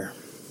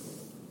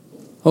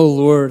O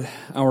Lord,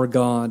 our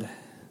God,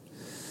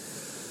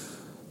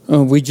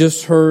 we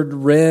just heard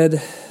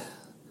read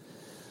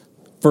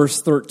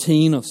verse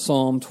 13 of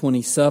Psalm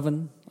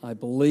 27. I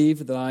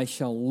believe that I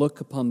shall look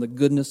upon the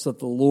goodness of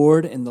the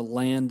Lord in the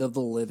land of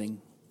the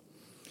living.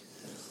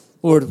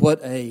 Lord,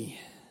 what a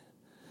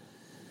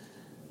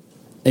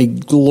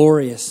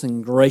glorious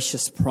and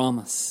gracious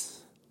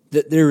promise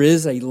that there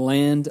is a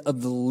land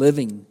of the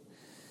living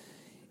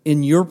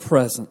in your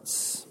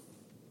presence.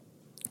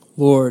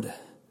 Lord,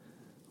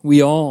 we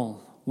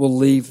all will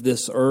leave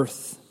this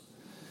earth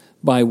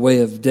by way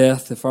of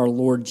death if our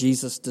Lord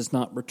Jesus does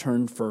not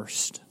return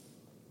first.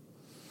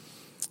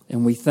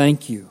 And we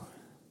thank you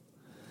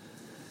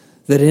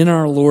that in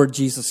our Lord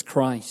Jesus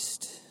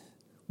Christ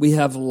we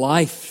have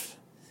life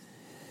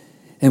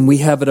and we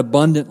have it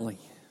abundantly.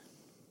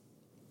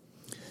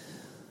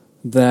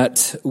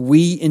 That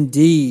we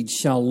indeed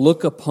shall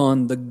look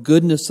upon the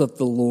goodness of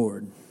the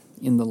Lord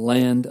in the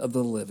land of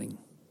the living.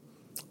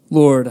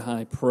 Lord,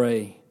 I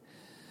pray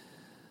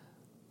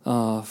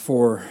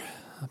for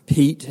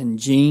Pete and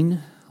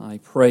Jean. I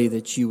pray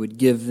that you would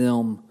give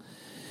them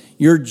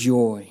your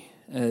joy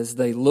as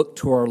they look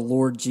to our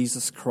Lord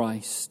Jesus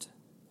Christ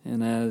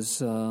and as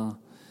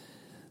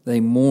they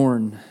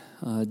mourn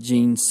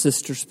Jean's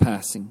sister's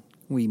passing.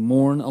 We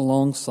mourn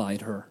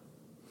alongside her.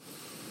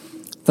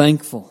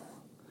 Thankful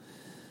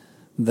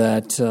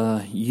that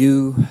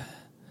you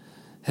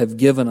have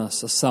given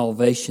us a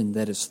salvation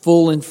that is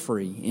full and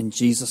free in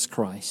Jesus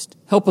Christ.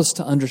 Help us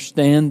to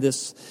understand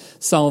this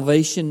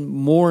salvation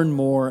more and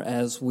more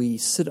as we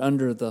sit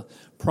under the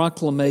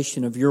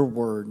proclamation of your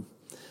word.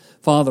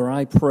 Father,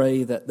 I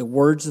pray that the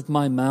words of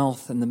my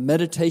mouth and the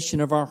meditation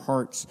of our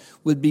hearts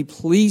would be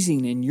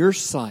pleasing in your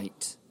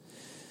sight.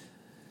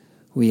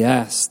 We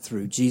ask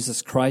through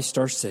Jesus Christ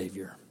our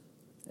Savior.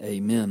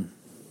 Amen.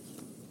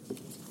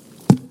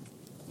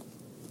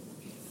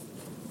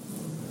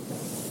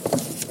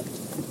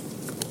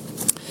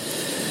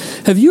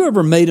 Have you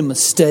ever made a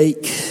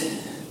mistake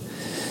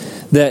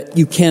that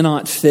you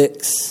cannot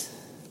fix?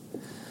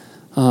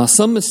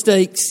 Some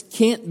mistakes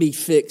can't be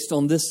fixed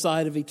on this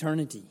side of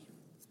eternity.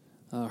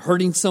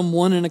 Hurting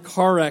someone in a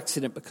car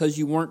accident because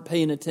you weren't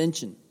paying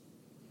attention.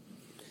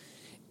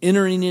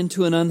 Entering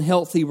into an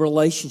unhealthy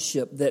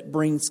relationship that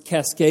brings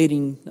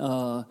cascading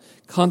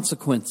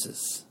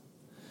consequences.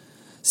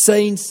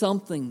 Saying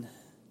something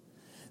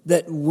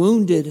that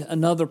wounded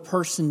another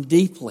person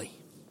deeply.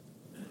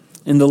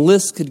 And the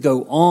list could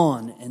go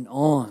on and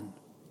on.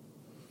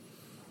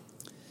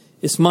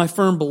 It's my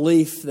firm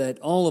belief that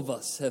all of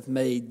us have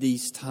made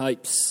these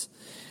types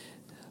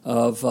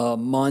of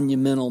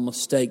monumental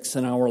mistakes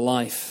in our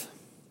life.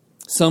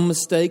 Some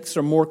mistakes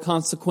are more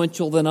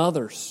consequential than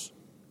others.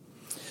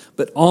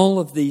 But all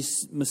of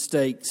these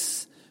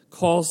mistakes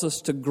cause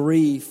us to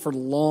grieve for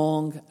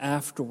long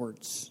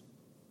afterwards.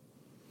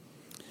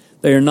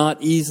 They are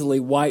not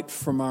easily wiped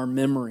from our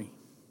memory.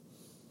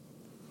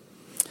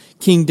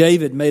 King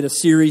David made a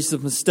series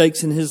of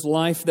mistakes in his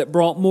life that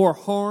brought more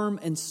harm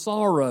and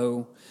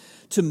sorrow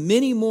to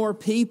many more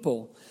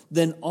people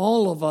than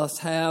all of us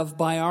have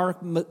by our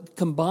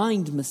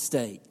combined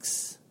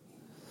mistakes.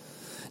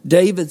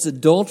 David's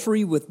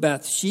adultery with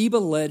Bathsheba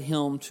led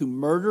him to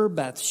murder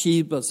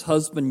Bathsheba's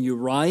husband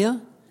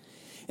Uriah.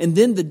 And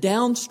then the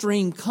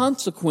downstream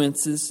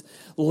consequences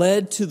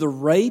led to the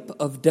rape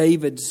of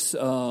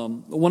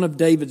one of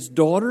David's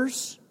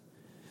daughters,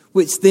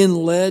 which then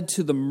led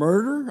to the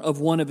murder of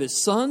one of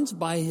his sons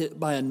by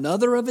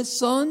another of his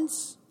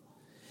sons.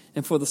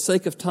 And for the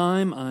sake of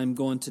time, I'm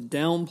going to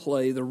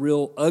downplay the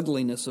real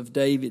ugliness of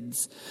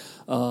David's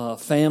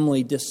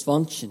family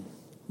dysfunction.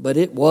 But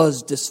it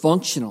was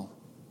dysfunctional.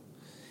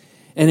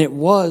 And it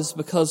was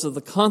because of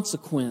the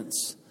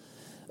consequence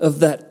of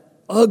that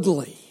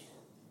ugly,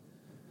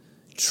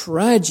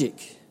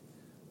 tragic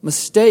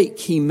mistake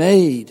he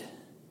made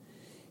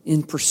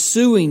in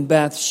pursuing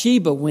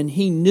Bathsheba when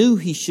he knew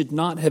he should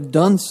not have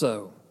done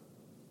so.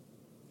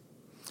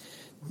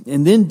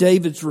 And then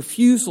David's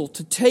refusal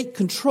to take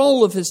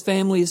control of his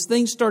family as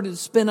things started to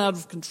spin out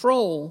of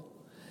control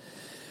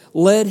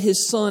led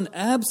his son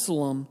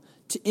Absalom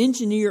to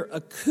engineer a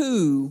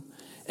coup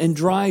and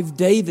drive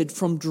David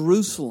from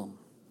Jerusalem.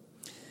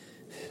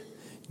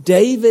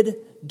 David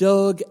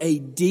dug a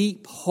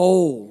deep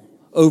hole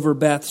over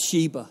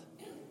Bathsheba.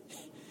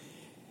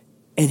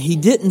 And he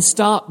didn't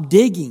stop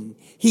digging.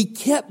 He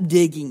kept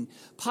digging,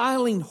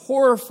 piling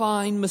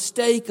horrifying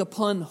mistake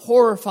upon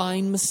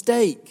horrifying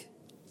mistake.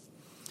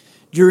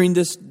 During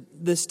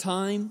this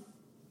time,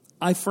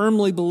 I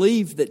firmly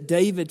believe that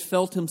David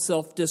felt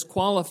himself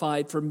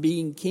disqualified from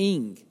being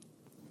king.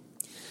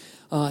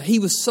 He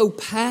was so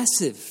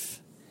passive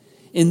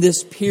in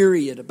this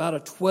period, about a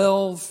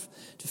 12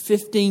 to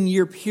 15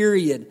 year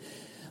period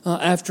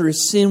after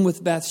his sin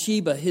with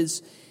Bathsheba.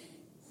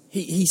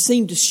 He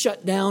seemed to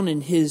shut down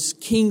in his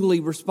kingly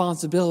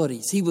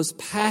responsibilities. He was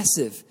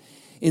passive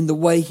in the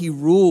way he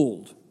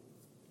ruled,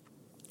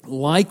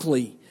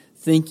 likely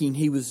thinking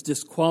he was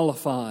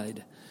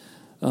disqualified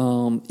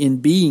in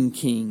being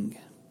king.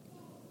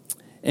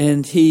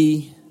 And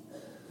he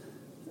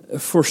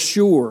for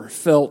sure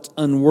felt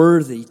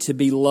unworthy to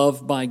be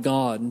loved by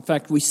God. In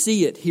fact, we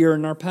see it here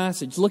in our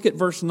passage. Look at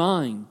verse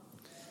 9.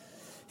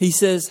 He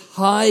says,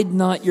 "Hide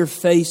not your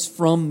face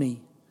from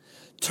me.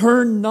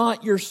 Turn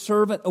not your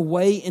servant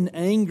away in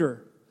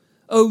anger.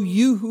 O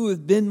you who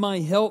have been my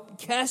help,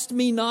 cast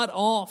me not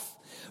off.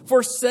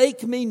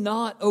 Forsake me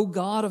not, O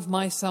God of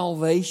my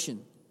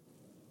salvation."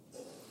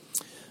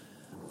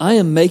 I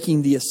am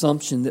making the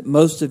assumption that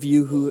most of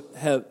you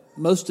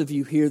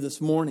here this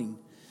morning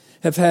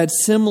have had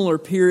similar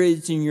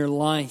periods in your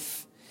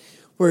life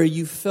where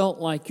you felt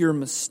like your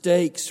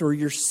mistakes or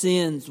your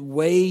sins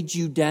weighed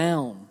you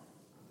down.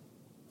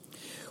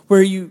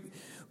 Where you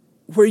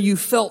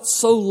felt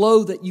so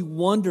low that you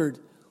wondered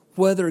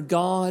whether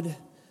God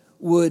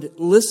would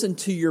listen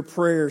to your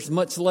prayers,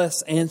 much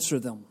less answer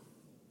them.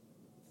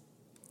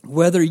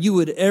 Whether you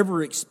would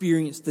ever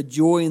experience the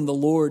joy in the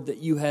Lord that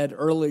you had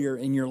earlier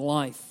in your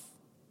life.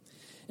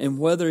 And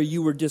whether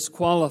you were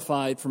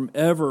disqualified from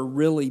ever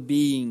really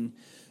being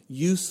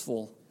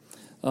useful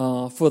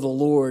for the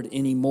Lord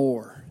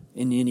anymore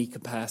in any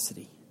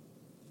capacity.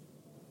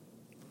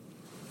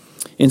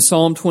 In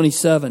Psalm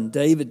 27,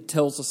 David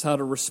tells us how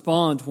to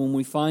respond when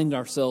we find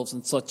ourselves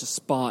in such a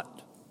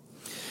spot.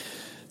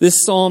 This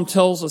psalm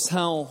tells us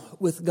how,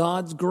 with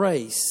God's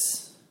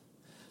grace,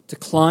 to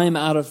climb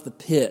out of the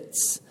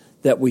pits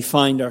that we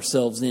find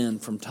ourselves in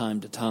from time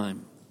to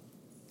time.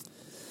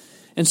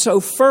 And so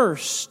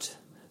first,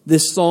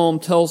 this psalm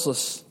tells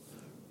us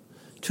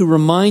to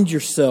remind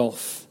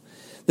yourself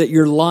that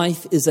your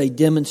life is a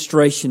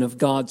demonstration of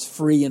God's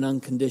free and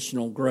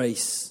unconditional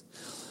grace.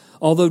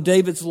 Although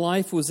David's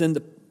life was in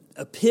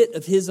a pit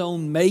of his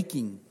own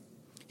making,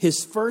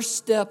 his first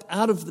step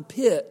out of the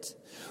pit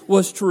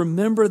was to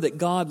remember that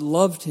God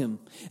loved him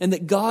and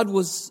that God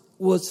was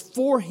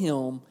for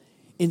him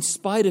in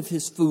spite of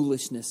his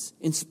foolishness,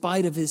 in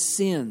spite of his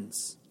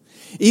sins.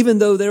 Even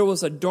though there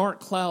was a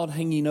dark cloud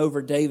hanging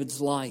over David's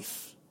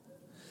life,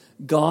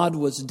 God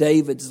was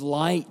David's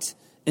light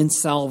and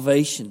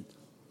salvation.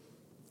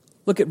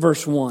 Look at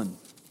verse 1.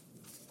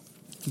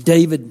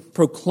 David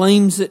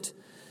proclaims it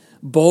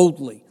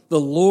boldly. "The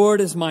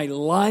Lord is my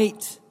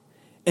light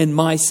and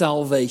my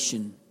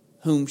salvation.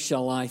 Whom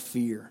shall I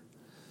fear?"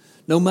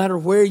 No matter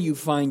where you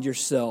find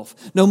yourself,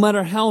 no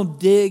matter how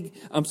deep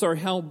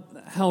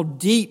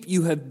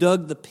you have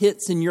dug the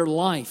pits in your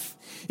life,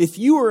 if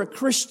you are a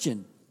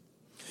Christian,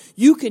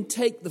 you can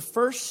take the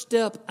first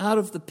step out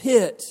of the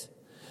pit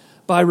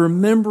by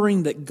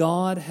remembering that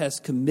God has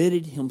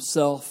committed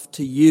Himself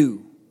to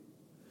you.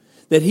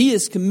 That He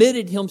has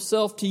committed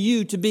Himself to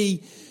you to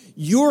be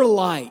your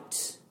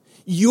light,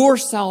 your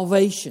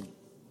salvation.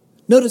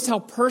 Notice how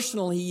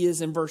personal He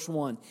is in verse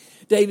 1.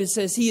 David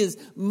says, He is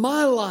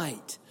my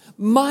light,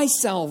 my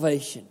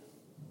salvation.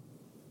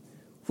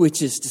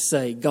 Which is to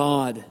say,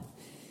 God,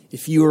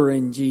 if you are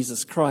in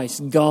Jesus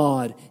Christ,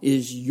 God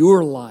is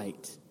your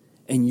light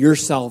and your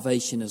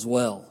salvation as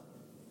well.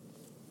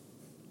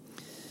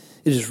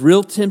 It is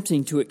real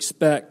tempting to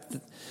expect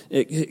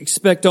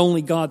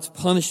only God's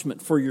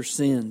punishment for your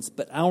sins,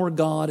 but our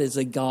God is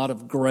a God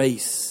of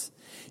grace.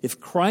 If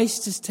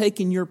Christ has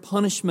taken your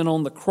punishment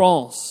on the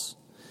cross,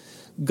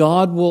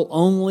 God will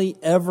only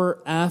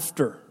ever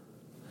after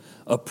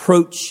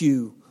approach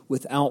you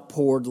with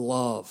outpoured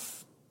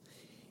love.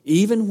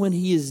 Even when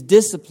He is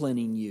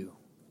disciplining you,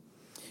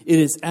 it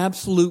is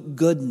absolute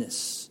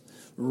goodness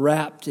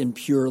wrapped in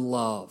pure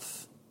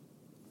love.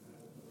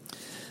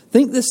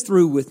 Think this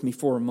through with me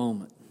for a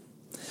moment.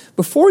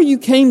 Before you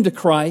came to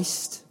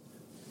Christ,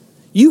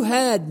 you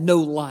had no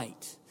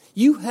light.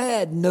 You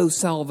had no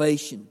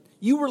salvation.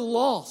 You were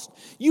lost.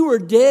 You were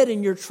dead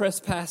in your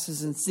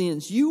trespasses and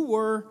sins. You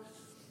were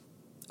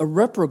a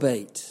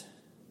reprobate,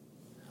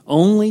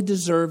 only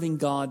deserving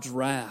God's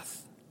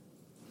wrath,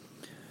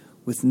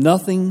 with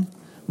nothing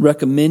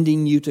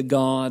recommending you to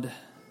God.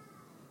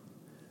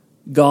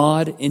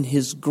 God, in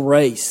His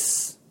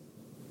grace,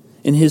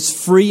 in His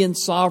free and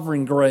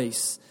sovereign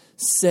grace,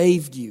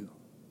 saved you.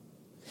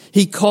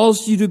 He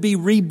caused you to be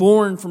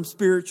reborn from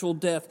spiritual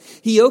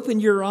death. He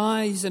opened your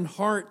eyes and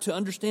heart to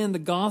understand the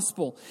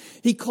gospel.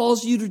 He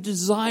caused you to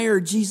desire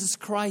Jesus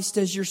Christ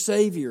as your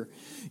Savior.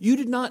 You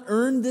did not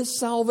earn this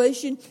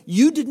salvation.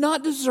 You did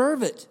not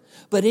deserve it.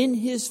 But in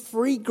His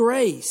free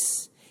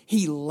grace,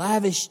 He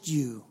lavished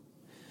you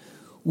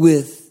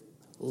with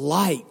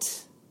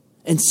light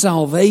and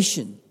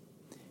salvation.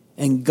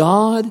 And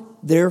God,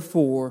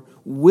 therefore,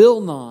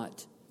 will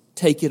not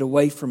take it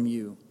away from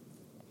you.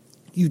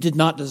 You did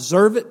not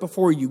deserve it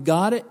before you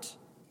got it.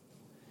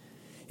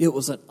 It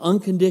was an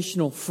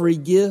unconditional free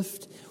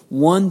gift,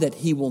 one that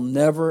He will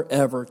never,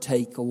 ever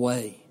take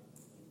away.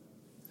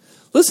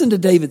 Listen to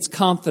David's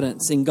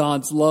confidence in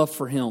God's love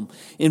for him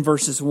in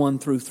verses 1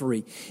 through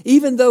 3.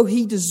 Even though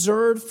he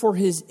deserved for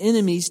his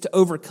enemies to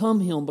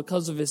overcome him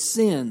because of his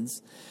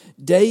sins,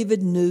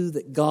 David knew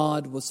that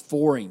God was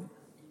for him.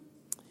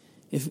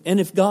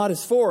 If God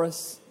is for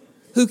us,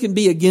 who can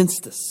be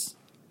against us?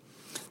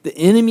 The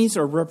enemies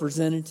are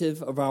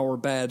representative of our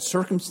bad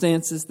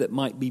circumstances that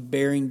might be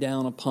bearing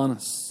down upon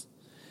us.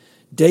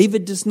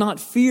 David does not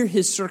fear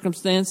his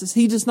circumstances.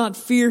 He does not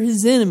fear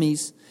his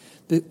enemies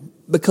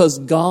because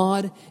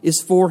God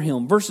is for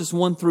him. Verses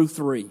 1 through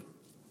 3.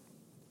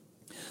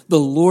 The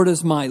Lord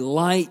is my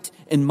light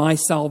and my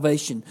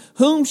salvation.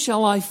 Whom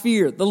shall I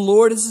fear? The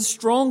Lord is the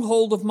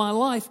stronghold of my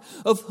life.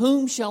 Of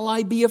whom shall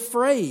I be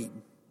afraid?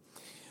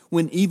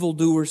 When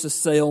evildoers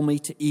assail me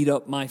to eat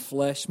up my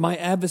flesh, my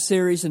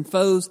adversaries and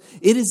foes,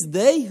 it is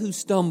they who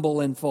stumble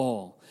and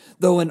fall.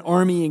 Though an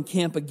army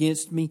encamp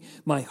against me,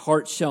 my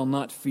heart shall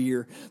not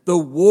fear. Though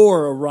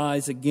war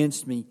arise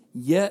against me,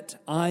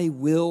 yet I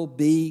will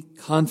be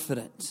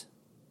confident.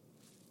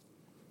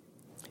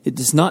 It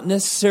does not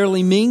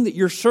necessarily mean that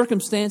your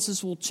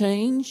circumstances will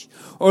change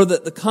or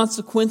that the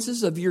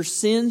consequences of your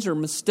sins or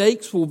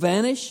mistakes will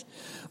vanish,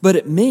 but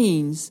it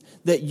means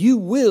that you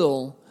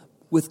will,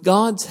 with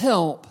God's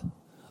help,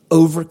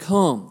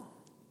 overcome.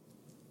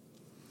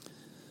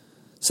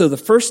 So the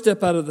first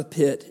step out of the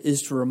pit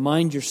is to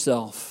remind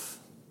yourself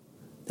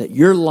that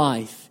your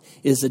life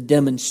is a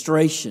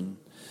demonstration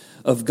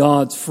of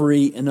God's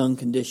free and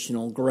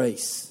unconditional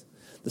grace.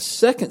 The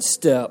second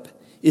step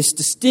is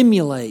to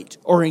stimulate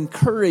or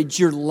encourage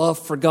your love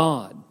for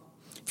God.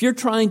 If you're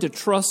trying to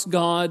trust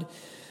God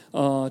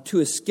to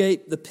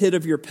escape the pit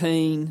of your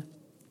pain,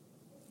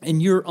 and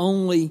you're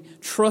only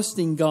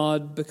trusting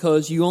God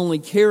because you only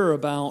care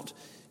about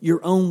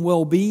your own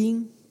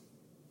well-being,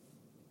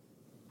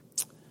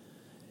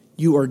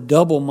 you are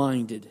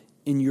double-minded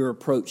in your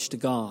approach to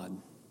God.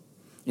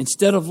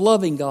 Instead of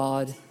loving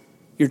God,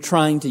 you're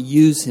trying to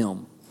use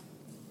Him.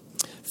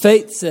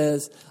 Faith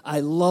says,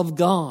 I love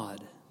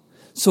God,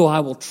 so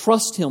I will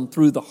trust Him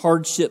through the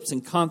hardships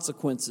and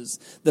consequences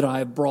that I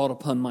have brought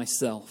upon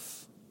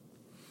myself.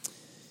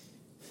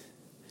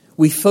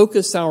 We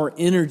focus our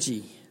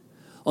energy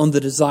on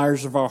the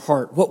desires of our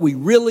heart. What we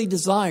really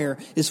desire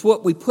is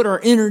what we put our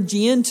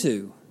energy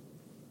into.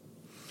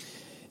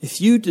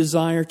 If you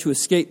desire to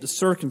escape the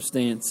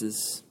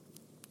circumstances,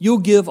 you'll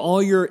give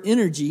all your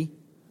energy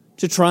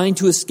to trying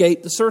to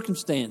escape the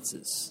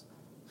circumstances.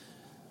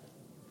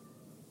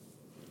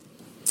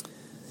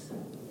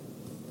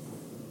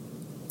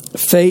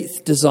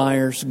 Faith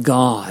desires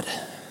God.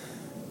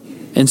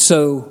 And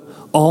so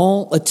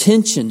all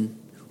attention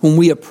when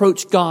we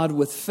approach God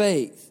with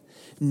faith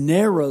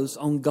narrows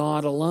on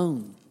God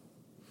alone.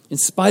 In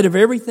spite of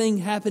everything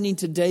happening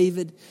to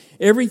David,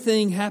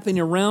 everything happening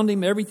around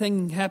him,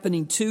 everything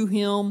happening to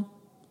him,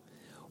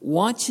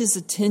 watch his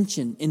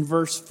attention in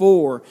verse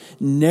 4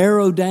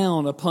 narrow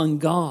down upon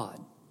God.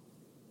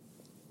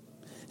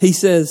 He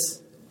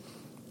says,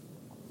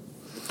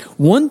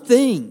 one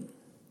thing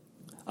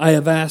I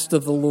have asked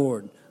of the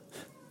Lord.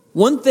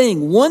 One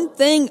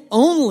thing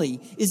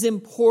only is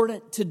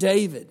important to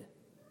David.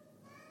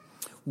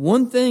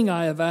 One thing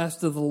I have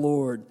asked of the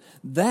Lord,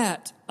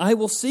 that I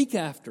will seek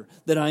after,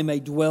 that I may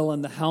dwell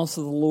in the house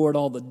of the Lord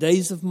all the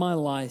days of my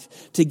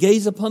life, to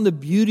gaze upon the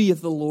beauty of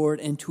the Lord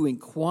and to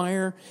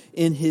inquire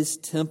in His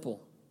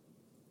temple.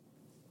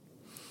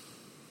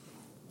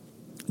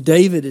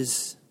 David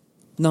is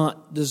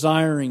not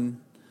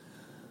desiring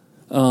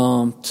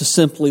to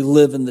simply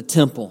live in the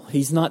temple.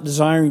 He's not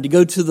desiring to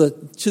go to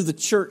the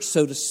church,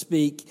 so to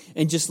speak,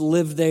 and just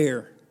live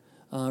there.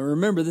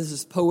 Remember, this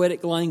is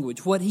poetic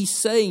language. What he's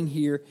saying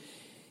here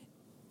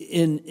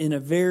in a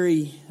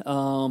very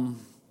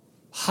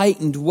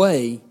heightened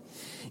way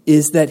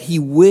is that he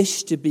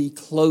wished to be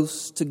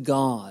close to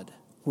God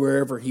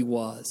wherever he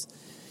was.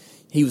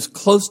 He was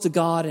close to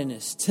God in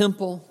his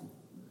temple.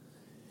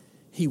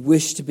 He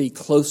wished to be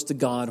close to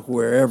God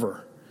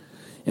wherever,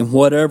 in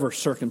whatever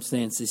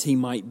circumstances he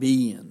might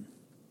be in.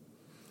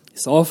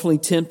 It's awfully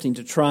tempting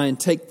to try and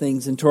take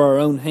things into our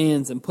own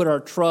hands and put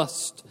our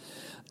trust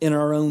in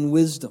our own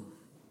wisdom.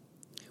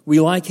 We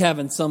like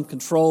having some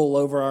control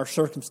over our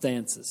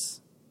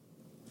circumstances.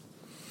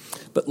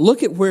 But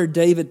look at where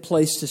David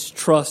placed his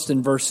trust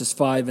in verses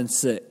 5 and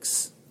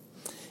 6.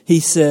 He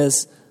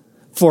says,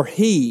 for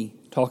He,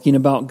 talking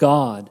about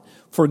God,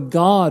 for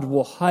God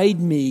will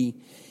hide me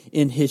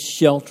in His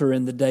shelter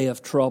in the day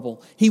of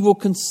trouble. He will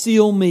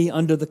conceal me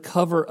under the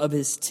cover of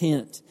His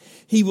tent.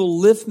 He will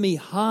lift me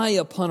high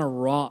upon a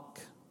rock.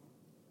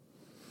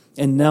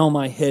 And now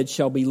my head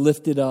shall be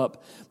lifted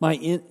up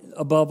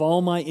above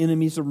all my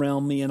enemies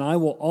around me, and I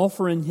will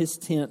offer in His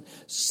tent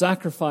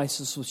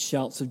sacrifices with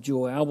shouts of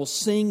joy. I will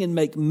sing and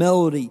make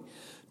melody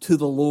to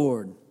the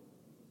Lord.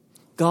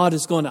 God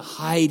is going to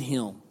hide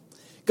him.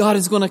 God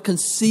is going to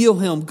conceal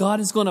him. God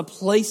is going to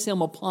place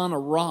him upon a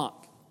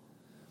rock.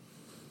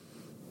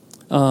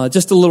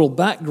 Just a little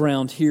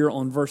background here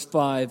on verse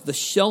 5. The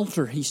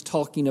shelter he's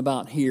talking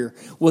about here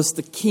was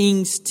the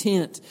king's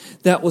tent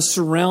that was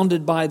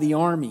surrounded by the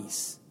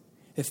armies.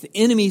 If the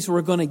enemies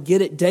were going to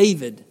get at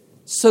David,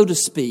 so to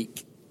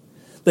speak,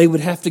 they would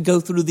have to go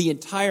through the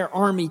entire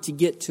army to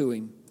get to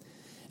him.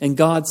 And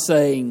God's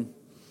saying,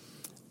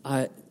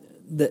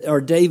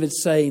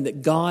 David's saying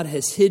that God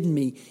has hidden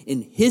me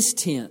in His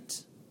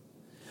tent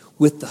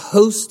with the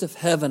host of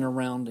heaven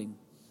around him.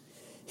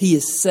 He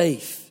is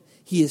safe.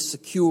 He is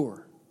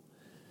secure.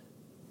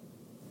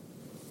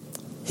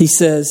 He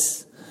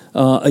says,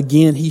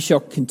 Again, he shall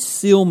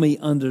conceal me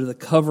under the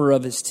cover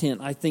of his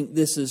tent. I think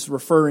this is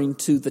referring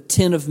to the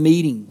tent of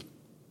meeting,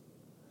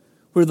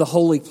 where the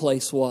holy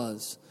place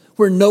was,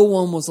 where no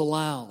one was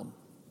allowed.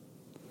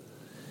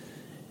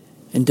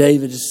 And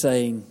David is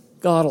saying,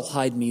 God will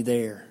hide me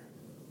there,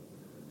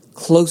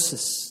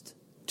 closest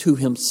to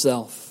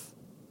himself.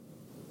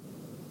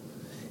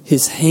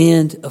 His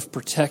hand of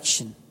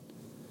protection.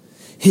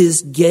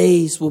 His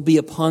gaze will be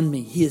upon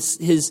me.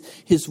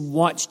 His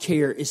watch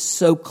care is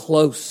so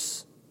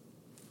close.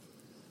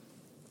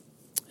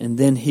 And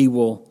then he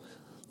will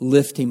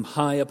lift him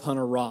high upon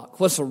a rock.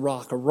 What's a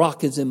rock? A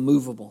rock is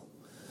immovable.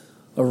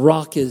 A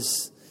rock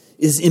is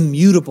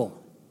immutable.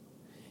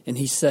 And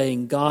he's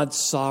saying God's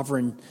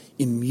sovereign,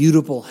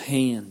 immutable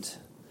hand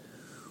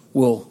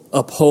will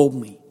uphold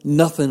me.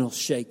 Nothing will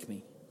shake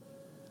me.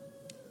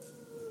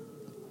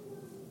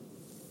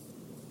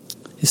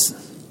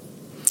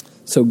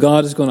 So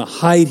God is going to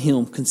hide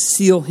him,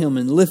 conceal him,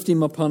 and lift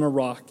him upon a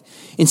rock.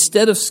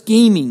 Instead of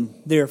scheming,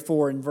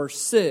 therefore, in verse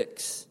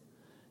 6,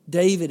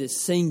 David is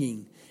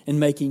singing and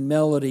making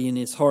melody in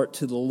his heart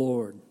to the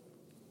Lord.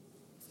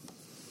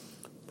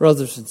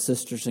 Brothers and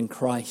sisters in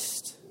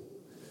Christ,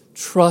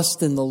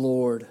 trust in the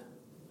Lord.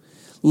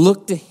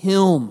 Look to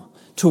him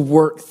to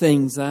work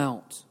things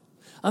out.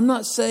 I'm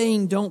not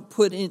saying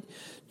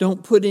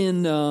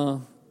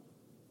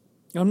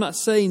I'm not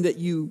saying that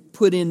you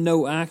put in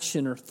no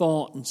action or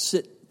thought and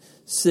sit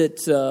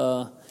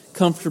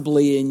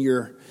comfortably in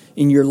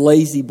your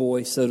lazy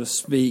boy, so to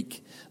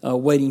speak,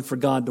 waiting for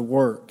God to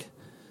work.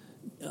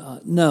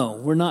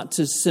 No, we're not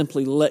to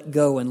simply let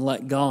go and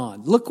let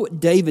God. Look what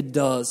David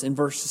does in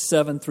verses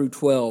 7 through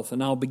 12,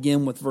 and I'll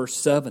begin with verse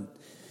 7.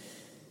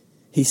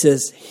 He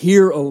says,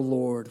 "Hear, O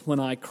Lord, when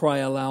I cry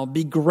aloud.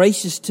 Be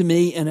gracious to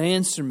me and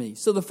answer me."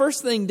 So the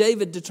first thing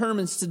David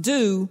determines to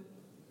do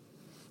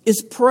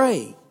is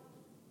pray.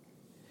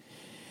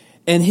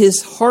 And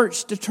his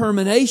heart's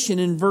determination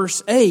in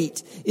verse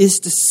 8 is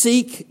to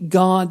seek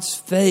God's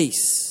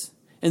face.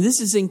 And this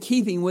is in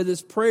keeping with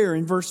his prayer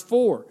in verse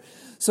 4.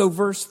 So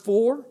verse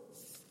 4,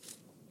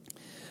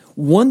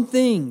 "One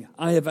thing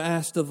I have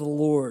asked of the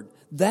Lord,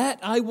 that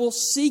I will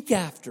seek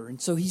after." And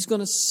so he's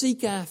going to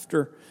seek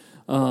after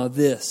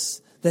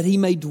this, that he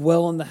may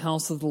dwell in the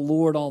house of the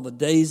Lord all the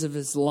days of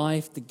his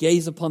life, to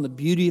gaze upon the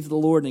beauty of the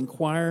Lord and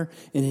inquire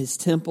in his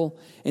temple.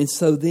 And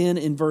so then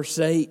in verse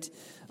 8,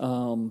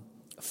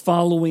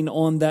 following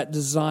on that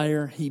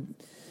desire,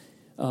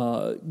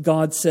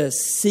 God says,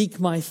 "Seek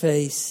my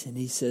face." And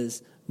he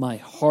says, "My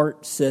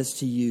heart says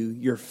to you,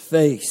 your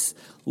face,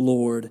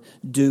 Lord,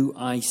 do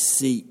I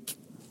seek."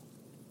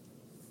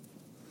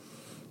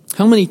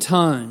 How many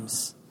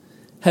times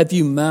have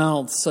you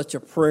mouthed such a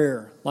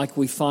prayer like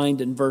we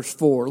find in verse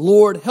 4?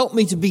 "Lord, help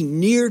me to be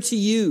near to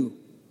you."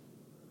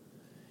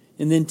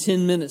 And then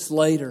 10 minutes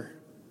later,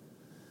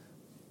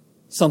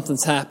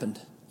 something's happened.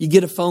 You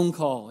get a phone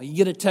call, you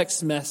get a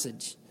text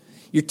message,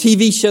 your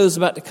TV show's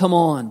about to come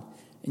on,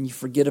 and you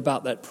forget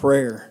about that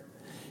prayer.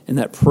 And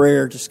that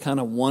prayer just kind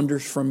of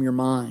wanders from your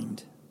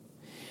mind.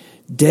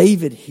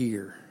 David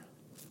here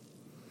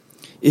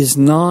is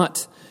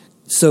not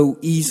so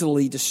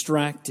easily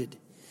distracted.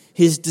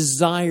 His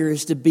desire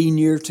is to be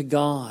near to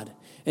God.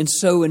 And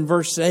so in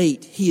verse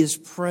 8, he is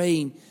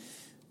praying,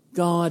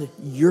 "God,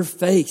 your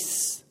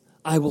face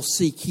I will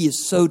seek." He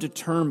is so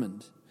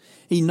determined.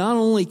 He not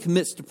only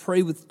commits to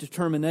pray with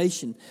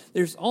determination,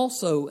 there's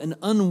also an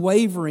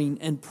unwavering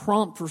and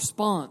prompt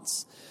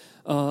response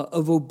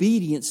of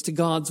obedience to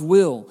God's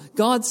will.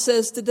 God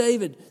says to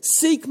David,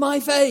 "Seek my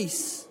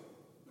face."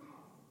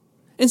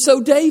 And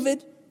so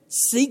David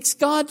seeks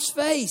God's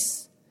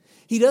face.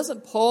 He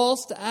doesn't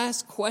pause to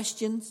ask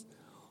questions.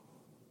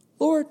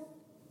 "Lord,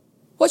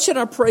 what should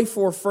I pray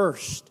for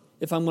first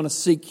if I'm going to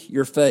seek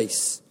your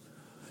face?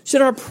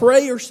 Should I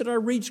pray or should I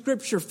read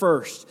Scripture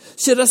first?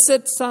 Should I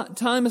set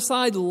time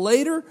aside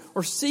later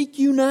or seek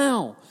you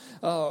now?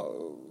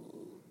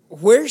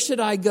 Where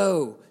should I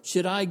go?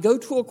 Should I go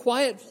to a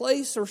quiet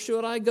place or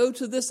should I go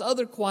to this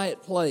other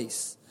quiet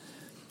place?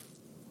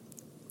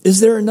 Is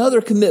there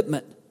another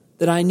commitment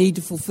that I need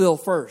to fulfill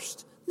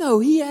first?" No,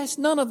 he asked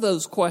none of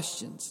those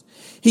questions.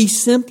 He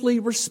simply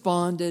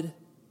responded,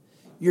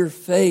 "Your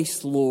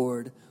face,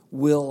 Lord,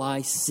 will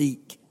I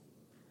seek,"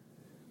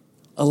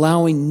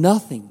 allowing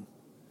nothing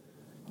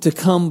to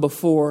come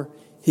before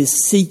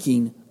his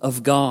seeking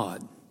of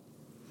God.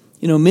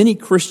 You know, many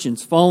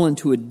Christians fall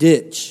into a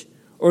ditch,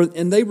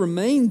 and they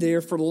remain there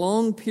for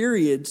long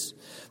periods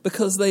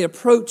because they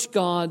approach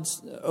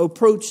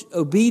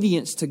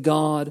obedience to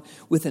God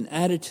with an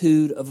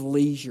attitude of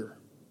leisure.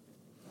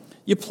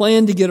 You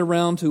plan to get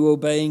around to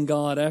obeying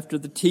God after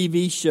the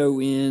TV show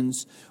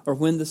ends or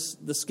when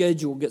the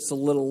schedule gets a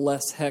little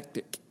less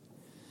hectic.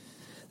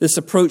 This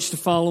approach to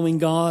following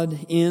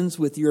God ends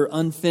with your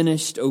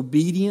unfinished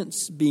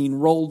obedience being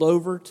rolled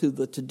over to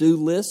the to-do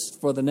list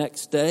for the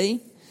next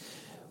day,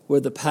 where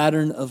the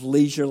pattern of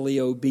leisurely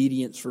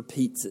obedience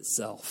repeats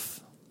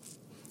itself.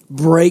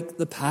 Break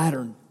the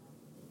pattern.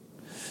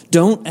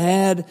 Don't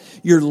add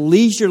your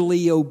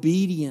leisurely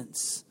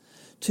obedience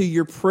to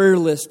your prayer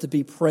list to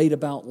be prayed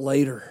about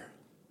later.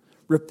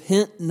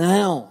 Repent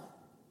now.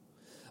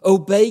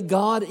 Obey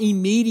God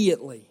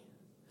immediately.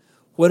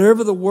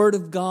 Whatever the Word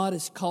of God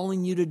is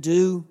calling you to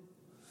do,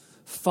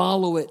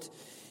 follow it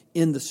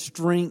in the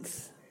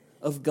strength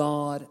of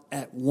God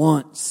at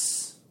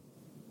once,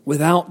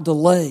 without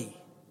delay.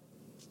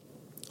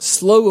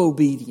 Slow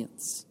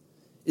obedience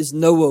is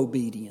no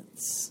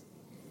obedience.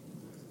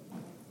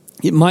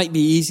 It might be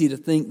easy to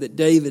think that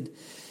David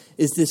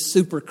is this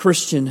super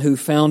Christian who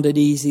found it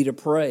easy to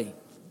pray.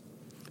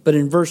 But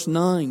in verse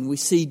 9, we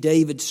see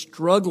David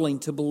struggling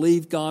to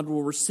believe God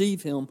will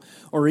receive him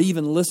or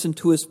even listen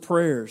to his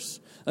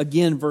prayers.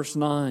 Again, verse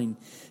 9,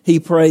 he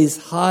prays,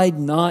 "Hide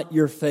not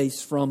your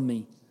face from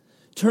me.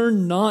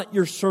 Turn not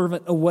your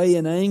servant away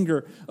in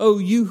anger. O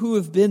you who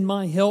have been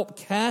my help,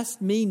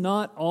 cast me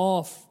not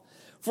off.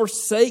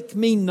 Forsake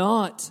me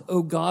not,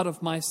 O God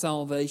of my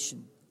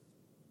salvation."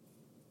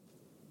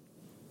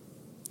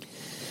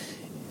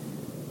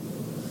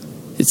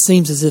 It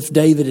seems as if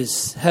David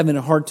is having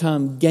a hard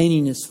time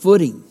gaining his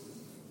footing.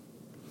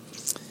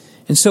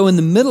 And so in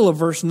the middle of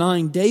verse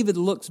 9, David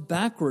looks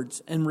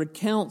backwards and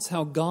recounts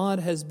how God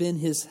has been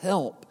his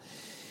help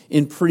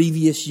in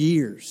previous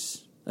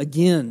years.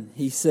 Again,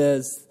 he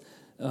says,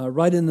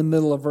 right in the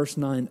middle of verse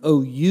 9,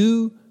 "O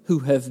you who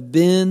have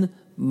been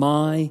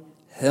my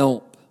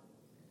help."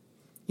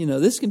 You know,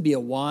 this can be a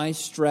wise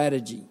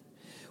strategy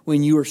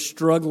when you are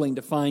struggling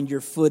to find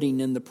your footing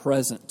in the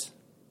present.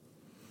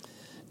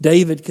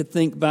 David could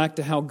think back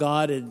to how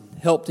God had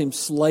helped him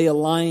slay a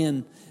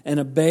lion and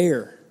a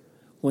bear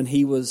when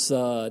he was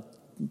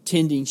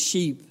tending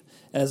sheep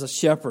as a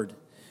shepherd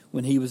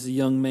when he was a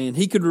young man.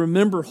 He could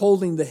remember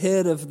holding the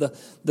head of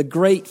the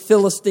great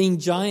Philistine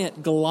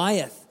giant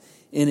Goliath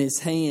in his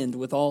hand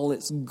with all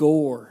its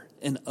gore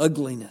and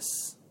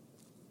ugliness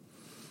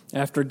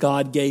after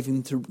God gave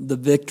him the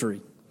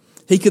victory.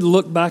 He could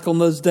look back on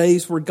those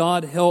days where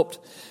God helped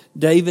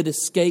David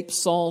escape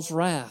Saul's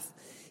wrath.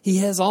 He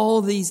has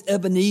all these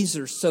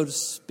Ebenezers, so to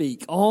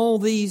speak, all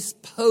these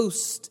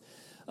posts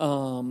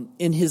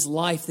in his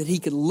life that he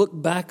could look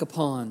back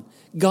upon.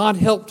 God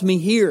helped me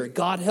here.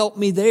 God helped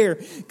me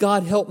there.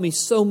 God helped me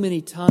so many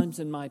times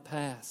in my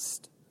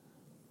past.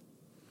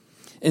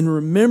 And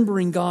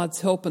remembering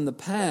God's help in the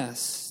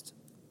past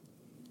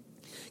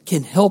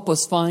can help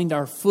us find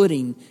our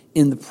footing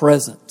in the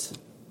present.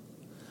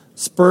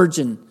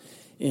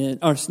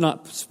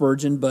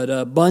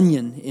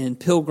 Bunyan in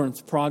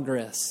Pilgrim's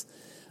Progress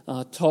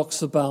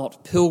talks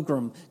about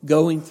Pilgrim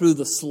going through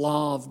the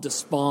Slough of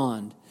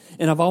Despond.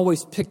 And I've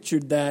always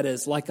pictured that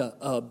as like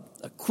a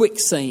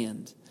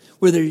quicksand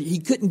where he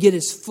couldn't get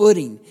his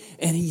footing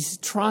and he's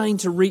trying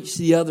to reach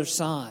the other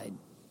side.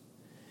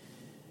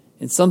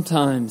 And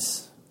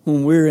sometimes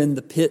when we're in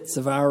the pits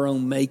of our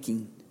own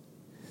making,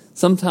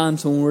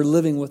 sometimes when we're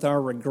living with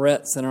our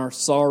regrets and our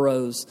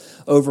sorrows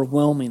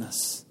overwhelming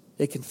us,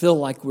 it can feel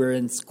like we're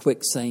in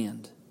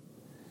quicksand.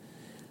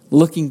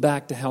 Looking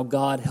back to how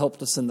God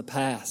helped us in the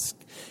past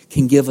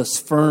can give us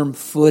firm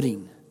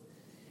footing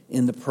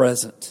in the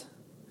present.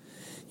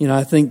 You know,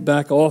 I think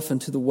back often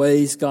to the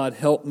ways God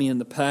helped me in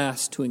the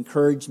past to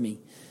encourage me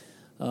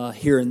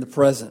here in the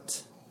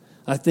present.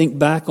 I think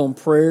back on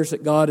prayers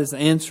that God has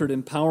answered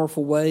in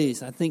powerful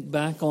ways. I think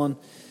back on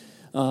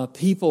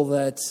people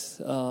that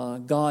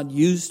God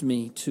used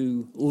me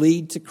to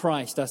lead to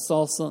Christ. I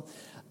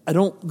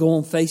don't go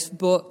on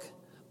Facebook,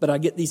 but I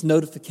get these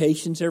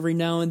notifications every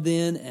now and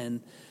then,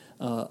 and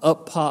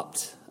up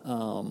popped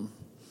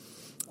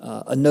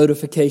a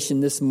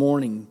notification this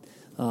morning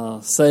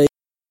saying,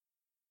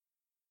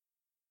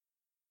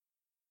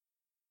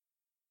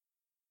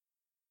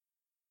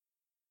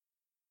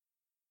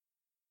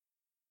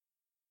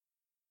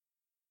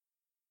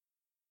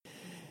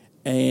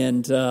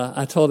 and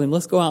I told him,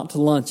 "Let's go out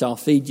to lunch. I'll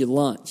feed you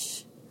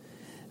lunch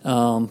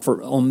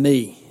on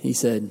me." He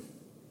said,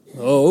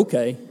 "Oh,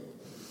 okay."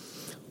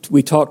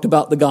 We talked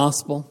about the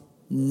gospel.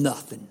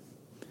 Nothing.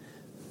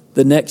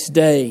 The next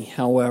day,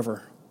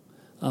 however,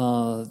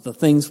 the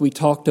things we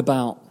talked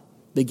about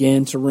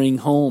began to ring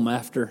home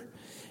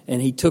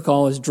and he took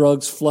all his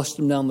drugs, flushed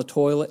them down the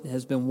toilet, and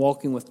has been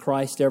walking with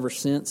Christ ever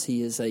since.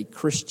 He is a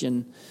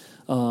Christian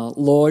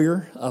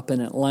lawyer up in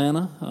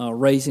Atlanta,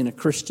 raising a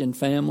Christian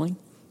family.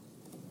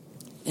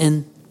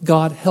 And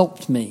God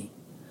helped me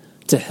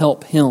to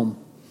help him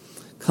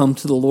come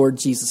to the Lord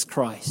Jesus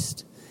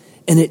Christ.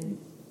 And it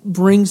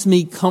brings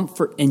me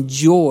comfort and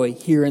joy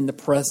here in the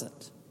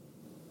present.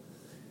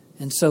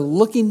 And so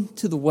looking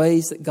to the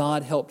ways that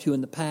God helped you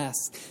in the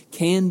past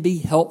can be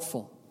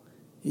helpful.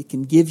 It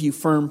can give you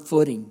firm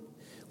footing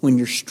when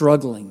you're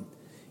struggling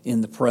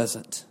in the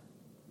present.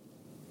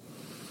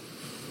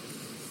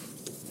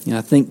 And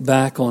I think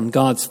back on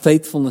God's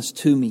faithfulness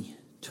to me,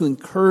 to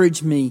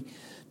encourage me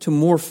to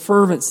more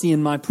fervency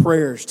in my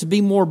prayers, to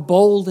be more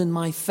bold in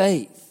my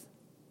faith.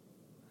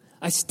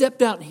 I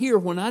stepped out here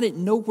when I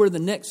didn't know where the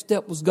next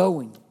step was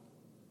going.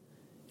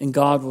 And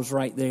God was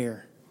right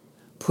there,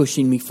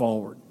 pushing me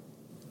forward.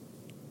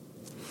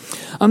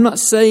 I'm not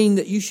saying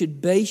that you should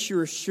base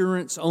your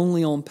assurance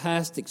only on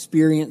past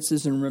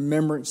experiences and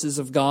remembrances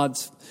of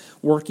God's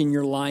work in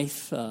your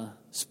life.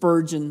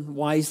 Spurgeon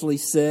wisely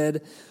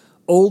said,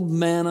 old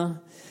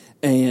manna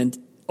and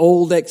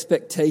old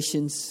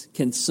expectations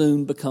can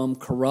soon become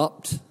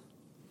corrupt.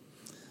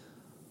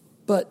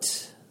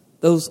 But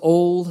those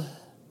old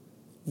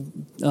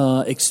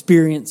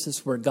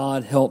experiences where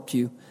God helped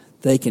you,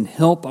 they can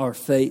help our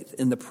faith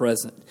in the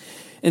present.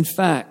 In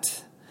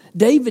fact,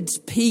 David's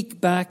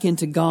peek back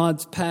into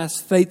God's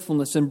past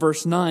faithfulness in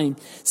verse 9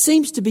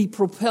 seems to be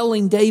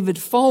propelling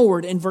David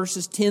forward in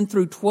verses 10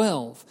 through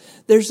 12.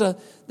 There's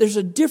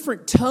a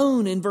different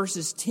tone in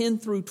verses 10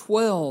 through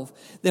 12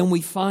 than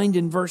we find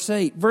in verse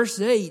 8. Verse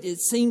 8,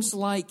 it seems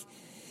like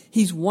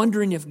he's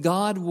wondering if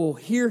God will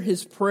hear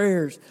his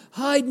prayers.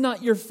 Hide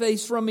not your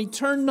face from me.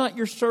 Turn not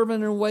your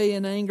servant away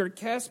in anger.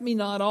 Cast me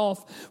not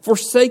off.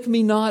 Forsake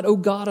me not, O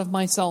God of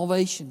my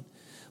salvation.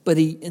 But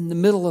he, in the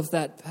middle of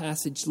that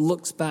passage,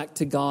 looks back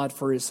to God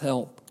for his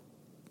help.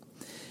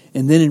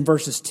 And then in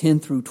verses 10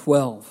 through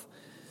 12,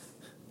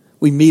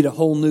 we meet a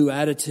whole new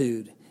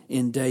attitude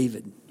in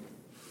David.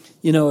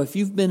 You know, if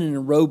you've been in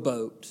a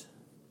rowboat,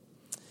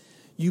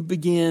 you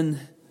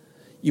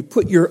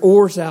put your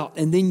oars out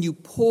and then you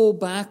pull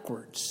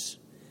backwards.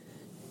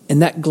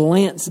 And that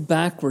glance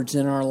backwards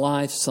in our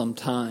life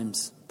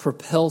sometimes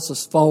propels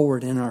us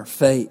forward in our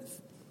faith.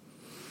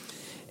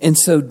 And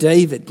so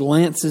David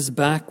glances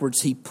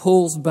backwards, he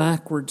pulls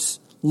backwards,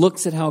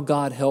 looks at how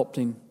God helped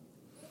him.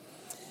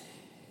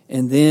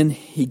 And then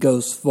he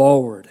goes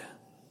forward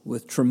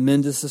with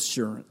tremendous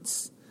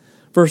assurance.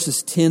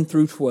 Verses 10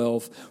 through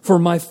 12. For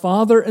my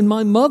father and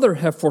my mother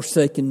have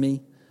forsaken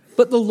me,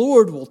 but the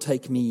Lord will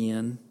take me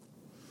in.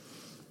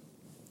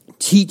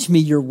 Teach me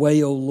your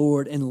way, O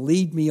Lord, and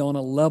lead me on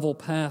a level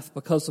path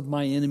because of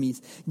my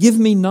enemies. Give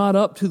me not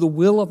up to the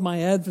will of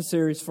my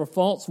adversaries, for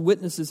false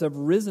witnesses have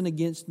risen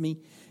against me,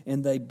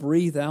 and they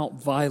breathe out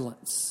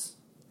violence.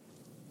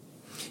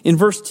 In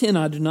verse 10,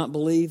 I do not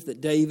believe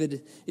that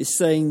David is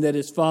saying that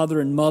his father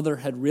and mother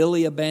had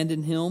really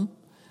abandoned him.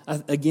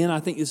 Again, I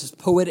think this is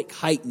poetic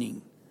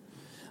heightening.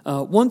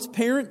 One's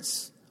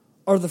parents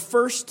are the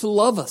first to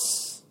love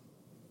us.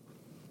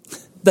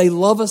 They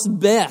love us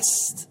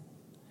best.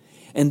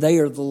 And they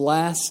are the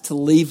last to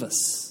leave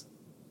us.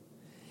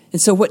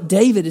 And so what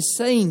David is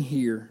saying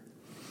here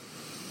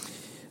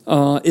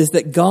is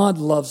that God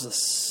loves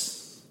us.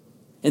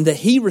 And that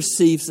He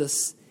receives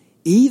us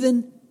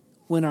even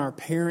when our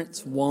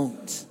parents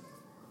won't.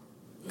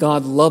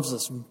 God loves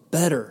us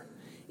better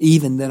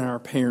even than our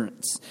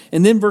parents.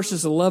 And then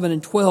verses 11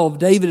 and 12,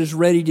 David is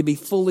ready to be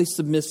fully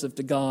submissive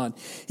to God.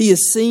 He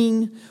has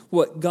seen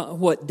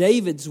what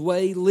David's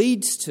way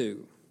leads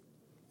to.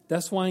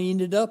 That's why he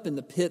ended up in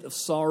the pit of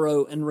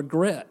sorrow and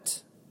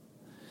regret.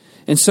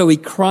 And so he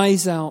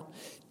cries out,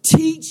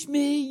 teach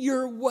me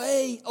your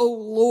way, O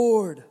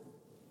Lord.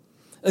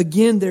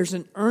 Again, there's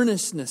an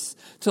earnestness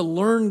to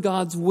learn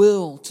God's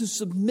will, to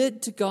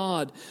submit to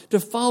God, to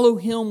follow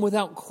Him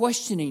without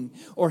questioning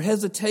or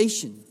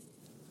hesitation.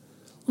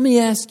 Let me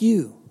ask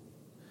you,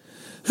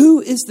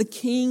 who is the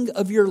king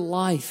of your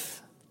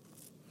life?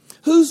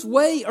 Whose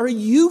way are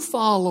you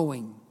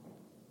following?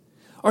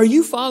 Are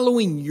you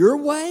following your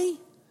way,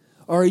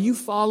 or are you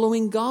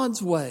following God's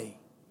way?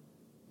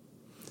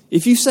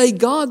 If you say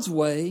God's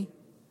way,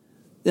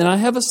 then I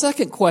have a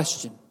second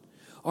question.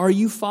 Are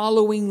you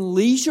following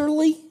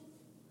leisurely,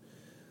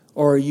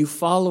 or are you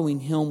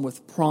following Him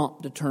with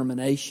prompt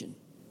determination?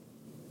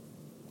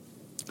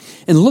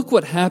 And look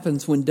what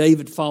happens when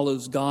David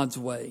follows God's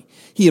way.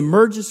 He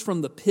emerges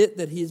from the pit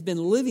that he has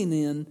been living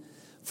in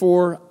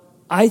for,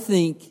 I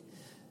think,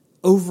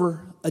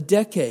 over a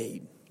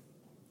decade.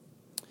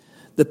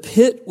 The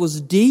pit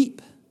was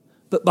deep,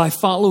 but by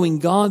following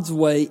God's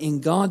way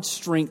in God's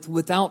strength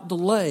without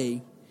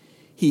delay,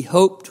 he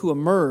hoped to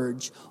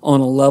emerge on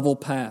a level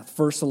path.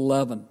 Verse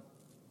 11.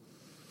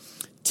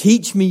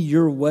 Teach me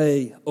your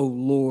way, O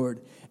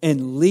Lord,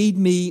 and lead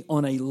me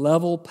on a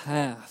level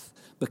path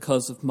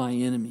because of my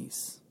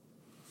enemies.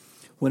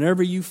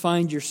 Whenever you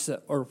find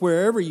yourself, or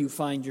wherever you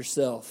find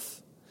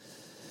yourself,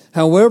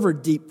 however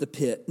deep the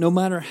pit, no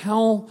matter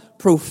how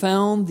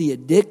profound the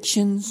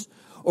addictions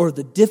or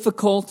the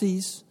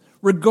difficulties,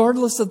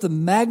 regardless of the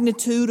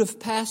magnitude of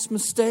past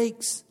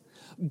mistakes,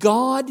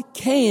 God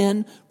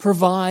can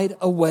provide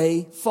a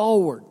way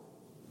forward.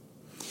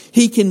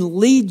 He can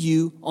lead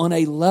you on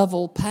a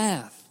level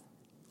path.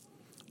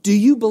 Do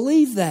you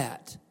believe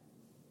that?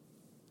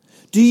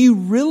 Do you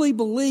really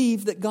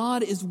believe that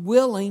God is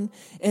willing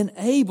and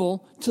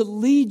able to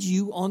lead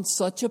you on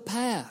such a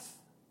path?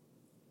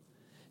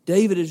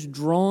 David has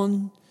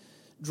drawn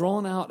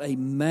out a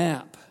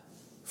map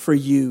for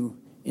you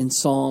in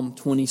Psalm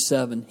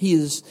 27. He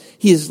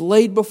has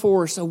laid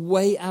before us a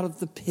way out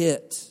of the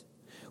pit.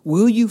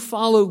 Will you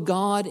follow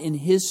God in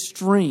His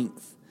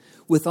strength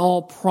with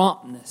all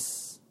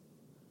promptness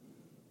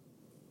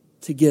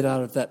to get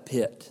out of that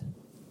pit?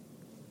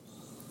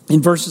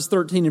 In verses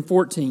 13 and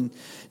 14,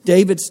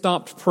 David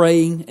stopped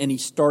praying and he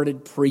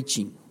started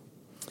preaching.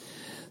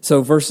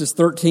 So verses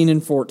 13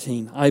 and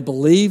 14. I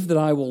believe that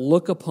I will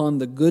look upon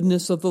the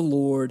goodness of the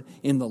Lord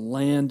in the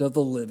land of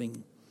the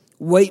living.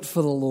 Wait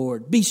for the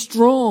Lord. Be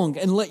strong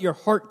and let your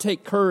heart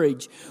take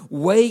courage.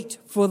 Wait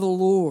for the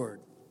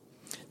Lord.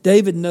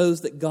 David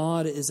knows that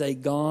God is a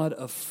God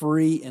of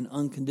free and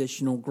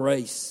unconditional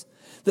grace.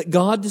 That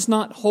God does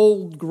not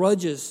hold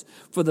grudges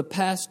for the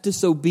past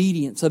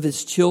disobedience of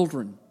His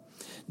children.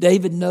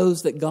 David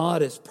knows that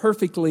God is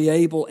perfectly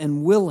able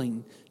and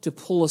willing to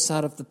pull us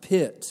out of the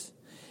pit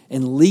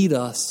and lead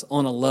us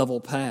on a level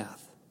path.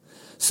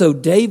 So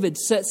David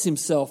sets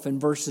himself in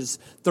verses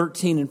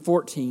 13 and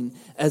 14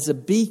 as a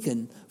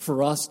beacon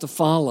for us to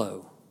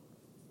follow.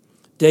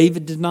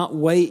 David did not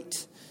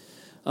wait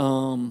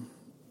to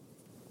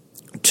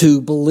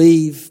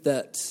believe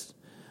that,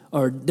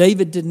 or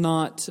David did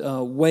not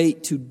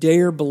wait to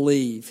dare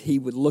believe he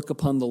would look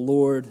upon the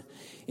Lord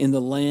in the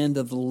land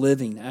of the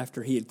living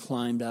after he had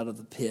climbed out of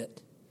the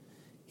pit.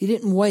 He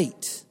didn't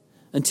wait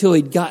until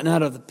he'd gotten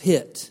out of the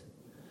pit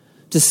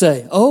to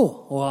say,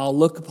 oh, well, I'll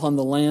look upon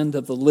the land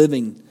of the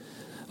living,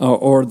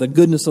 or the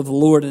goodness of the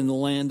Lord in the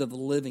land of the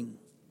living.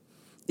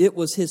 It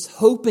was his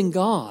hope in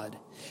God,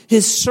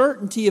 his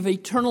certainty of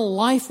eternal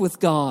life with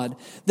God,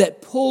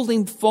 that pulled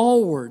him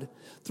forward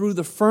through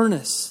the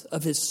furnace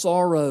of his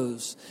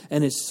sorrows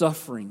and his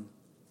suffering,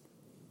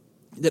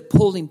 that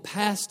pulled him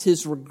past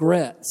his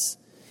regrets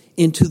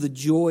into the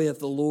joy of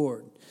the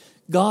Lord.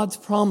 God's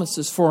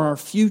promises for our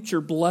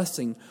future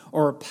blessing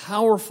are a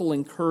powerful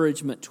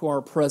encouragement to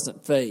our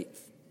present faith.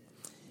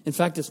 In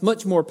fact, it's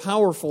much more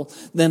powerful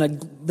than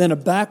a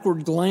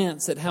backward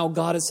glance at how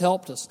God has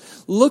helped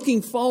us.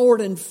 Looking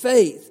forward in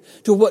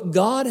faith to what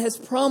God has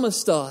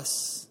promised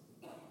us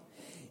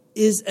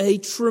is a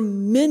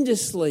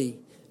tremendously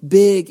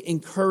big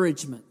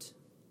encouragement.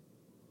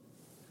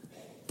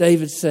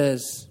 David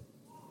says,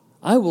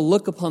 I will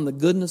look upon the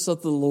goodness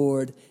of the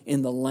Lord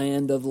in the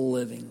land of the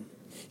living.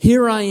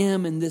 Here I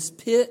am in this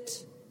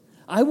pit.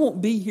 I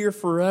won't be here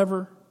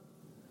forever.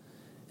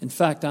 In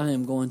fact, I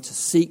am going to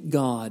seek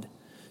God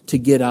to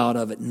get out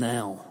of it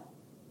now.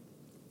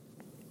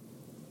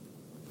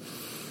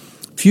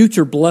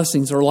 Future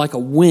blessings are like a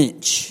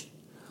winch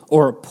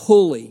or a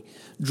pulley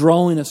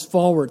drawing us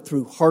forward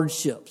through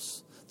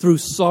hardships, through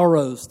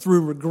sorrows,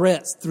 through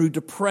regrets, through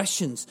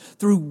depressions,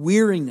 through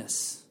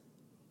weariness.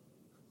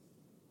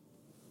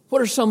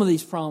 What are some of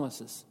these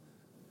promises?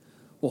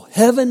 Well,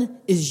 heaven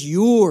is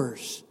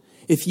yours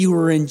if you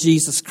are in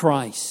Jesus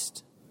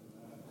Christ.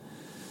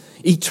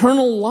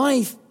 Eternal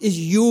life is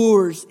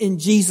yours in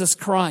Jesus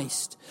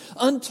Christ.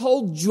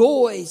 Untold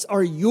joys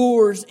are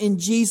yours in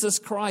Jesus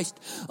Christ.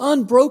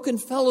 Unbroken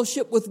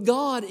fellowship with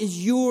God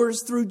is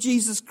yours through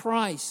Jesus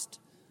Christ.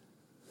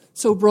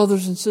 So,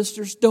 brothers and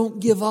sisters, don't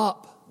give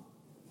up.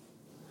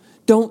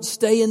 Don't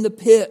stay in the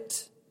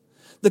pit.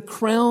 The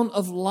crown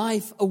of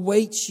life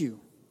awaits you.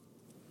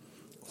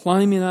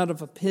 Climbing out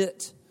of a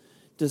pit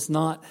does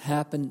not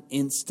happen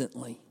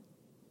instantly.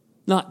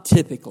 Not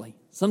typically.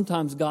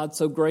 Sometimes God's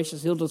so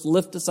gracious, He'll just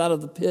lift us out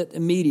of the pit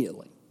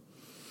immediately.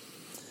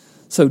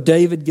 So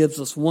David gives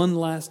us one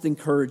last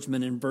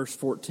encouragement in verse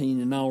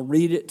 14, and I'll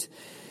read it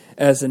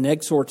as an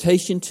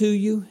exhortation to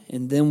you,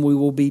 and then we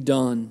will be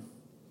done.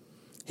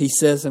 He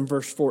says in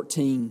verse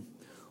 14,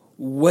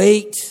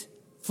 wait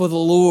for the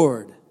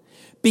Lord.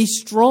 Be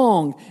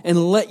strong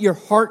and let your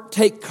heart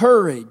take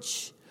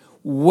courage.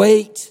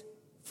 Wait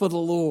for the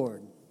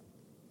Lord,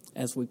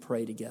 as we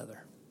pray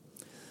together.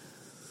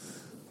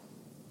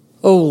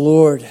 Oh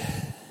Lord,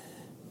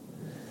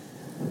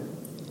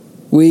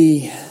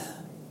 we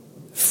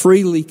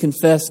freely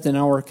confessed in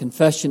our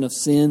confession of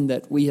sin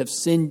that we have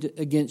sinned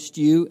against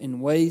you in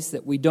ways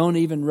that we don't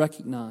even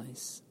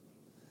recognize.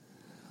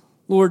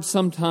 Lord,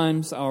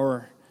 sometimes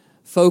our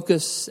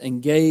focus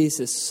and gaze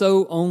is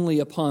so only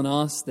upon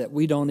us that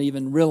we don't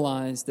even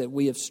realize that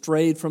we have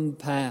strayed from the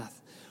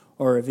path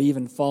or have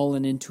even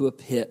fallen into a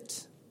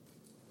pit.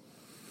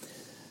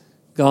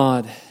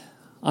 God,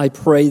 I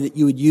pray that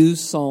you would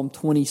use Psalm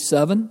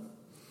 27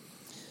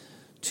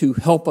 to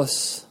help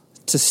us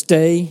to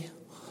stay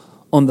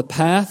on the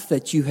path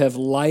that you have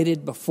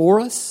lighted before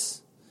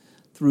us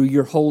through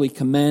your holy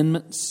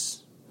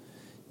commandments.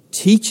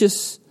 Teach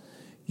us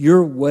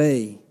your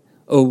way,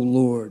 O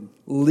Lord.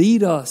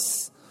 Lead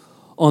us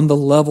on the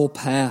level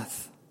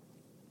path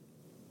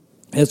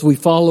as we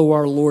follow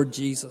our Lord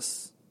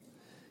Jesus.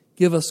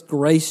 Give us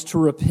grace to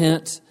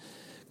repent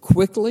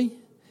quickly.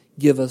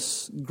 Give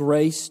us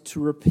grace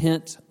to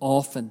repent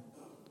often.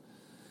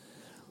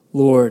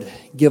 Lord,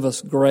 give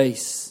us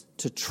grace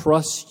to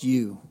trust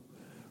you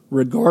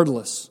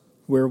regardless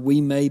where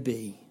we may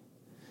be,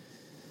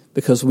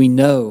 because we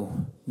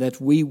know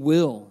that we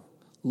will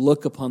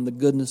look upon the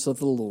goodness of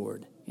the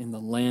Lord in the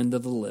land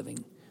of the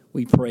living.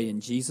 We pray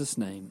in Jesus'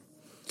 name.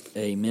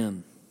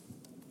 Amen.